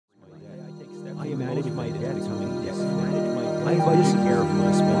manage my debt becoming debt-free. I budget care for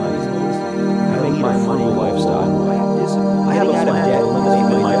my spending. I make my money lifestyle. I have a plan to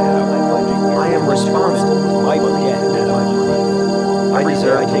eliminate my power. I am responsible with my debt and my money. I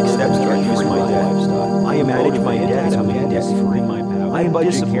deserve to take steps to reduce my debt. I manage my debt becoming debt-free. I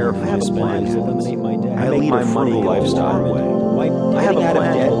budget care for my spending. I lead my money lifestyle. I have a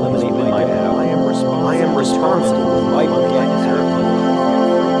plan to eliminate my power. I am responsible with my debt.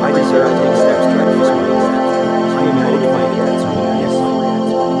 I deserve to take steps to reduce my debt. I manage my debts with yes.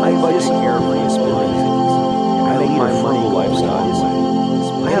 I budget care for my spending. I lead my money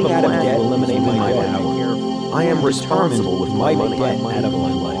lifestyle. I have a plan to eliminate my power. I am responsible with my debt out of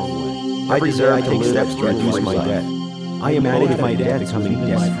my life. I deserve to take steps to reduce my debt. I manage my debt becoming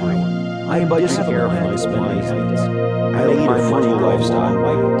debt-free. I budget care for my spending. I lead my money lifestyle.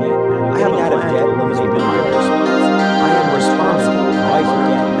 I have a plan to eliminate my debt. I am responsible with my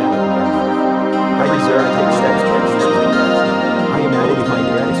debt. I deserve to take steps to reduce my debt. I manage my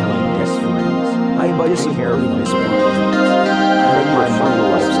debt becoming debt-free. I budget care for my spending. I lead my money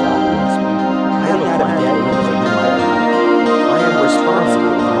lifestyle. I have a plan to eliminate my debt. I am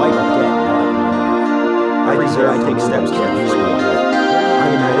responsible with my debt. I deserve to take steps to reduce my debt.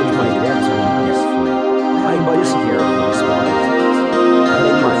 I manage my debt becoming debt-free. I budget care for my spending. I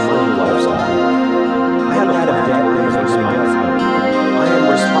lead my money lifestyle. I have a plan to eliminate my debt. I am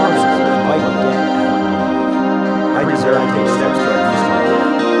responsible with my debt. I deserve to take steps to reduce my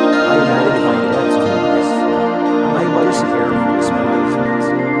debt. I manage my debt becoming debt-free. I budget care for my spending.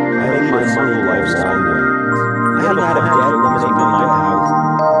 I lead my money lifestyle. I have a plan to eliminate my power.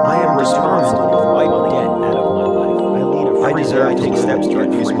 I am responsible with my debt out of my life. I deserve to take steps to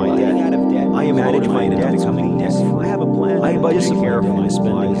reduce my debt. I manage my debt becoming debt-free. I have a plan. I budget care for my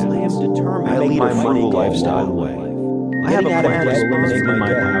spending. I am determined. I lead my money lifestyle. I have a plan to eliminate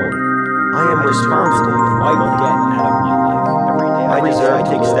my power. I am responsible with my debt out of my life. I deserve to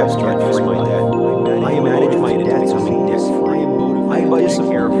take steps to reduce my debt. I manage my debt becoming debt-free. I budget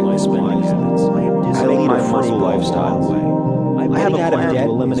care for my spending. I lead my money lifestyle. I have a plan to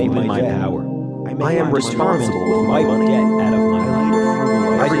eliminate my power. I am responsible with my debt out of my life.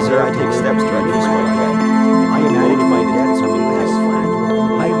 I deserve to take steps to reduce my debt. I manage my debt becoming debt-free.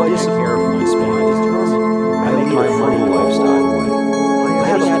 I budget care for my spending. I lead my money lifestyle. I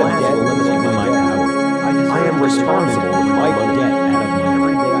have a plan to eliminate my power. I am responsible with my debt out of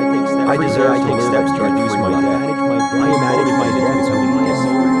my life. I deserve to take steps to reduce my debt. I manage my debt becoming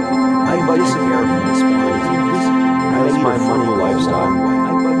debt-free. I budget care for my spending. I lead my money lifestyle.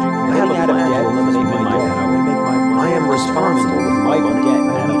 I have a plan to eliminate my power. I am responsible with my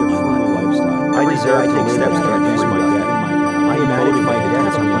debt out of my lifestyle. I deserve to take steps to reduce my debt. I manage my debt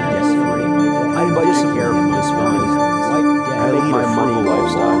becoming debt-free. I budget care for my spending. I lead my money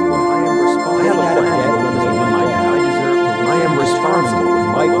lifestyle. I have a plan to eliminate my power. I am responsible with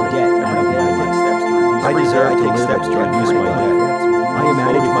my debt out of my life. I deserve to take steps to reduce my debt. I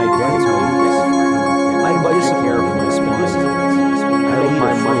manage my debt becoming debt-free. I budget care for my spending. I lead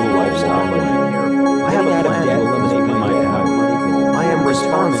my money lifestyle. I have a plan to eliminate my power. I am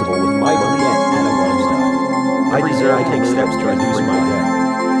responsible with my debt and a lifestyle. I deserve to take steps to reduce my debt.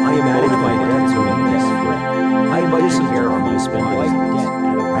 I manage my debt becoming debt-free. I budget care for my spending.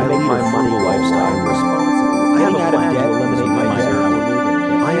 I lead my money lifestyle. I have a plan to eliminate my debt.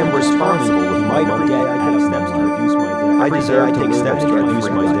 I am responsible with my debt and steps to reduce my debt. I deserve to take steps to reduce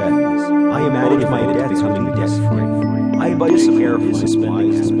my debt. I manage my debt becoming debt-free. I budget care for my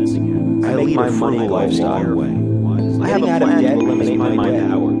spending. I lead my money lifestyle. I have a plan to eliminate my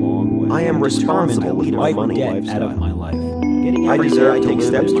power. I am responsible with my debt out of my life. I deserve to take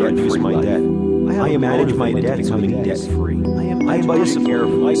steps to reduce my debt. I manage my debt becoming debt-free. I budget care for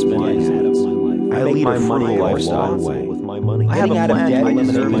my spending. I lead my money lifestyle. I have a plan to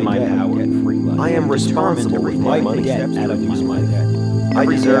eliminate my power. I am responsible with my debt out of my life. I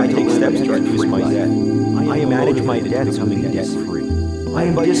deserve to take steps to reduce my debt. I manage my debt becoming debt-free.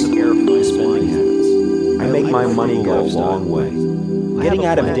 I budget care for my spending habits. I make my money go a long way. Getting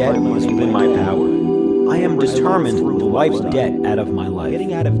out of debt is within my power. I am determined to wipe debt out of my life.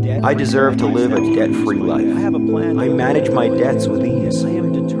 I deserve to live a debt-free life. I manage my debts with ease. I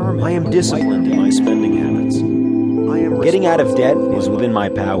am disciplined in my spending habits. Getting out of debt is within my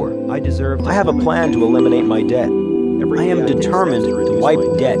power. I have a plan to eliminate my debt. I am determined to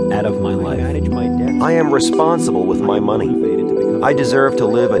wipe debt out of my life. I am responsible with my money. I deserve to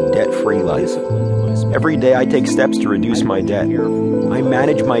live a debt-free life. Every day I take steps to reduce my debt. I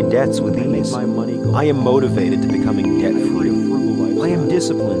manage my debts with ease. I am motivated to becoming debt-free. I am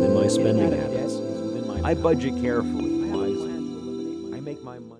disciplined in my spending habits. I budget carefully.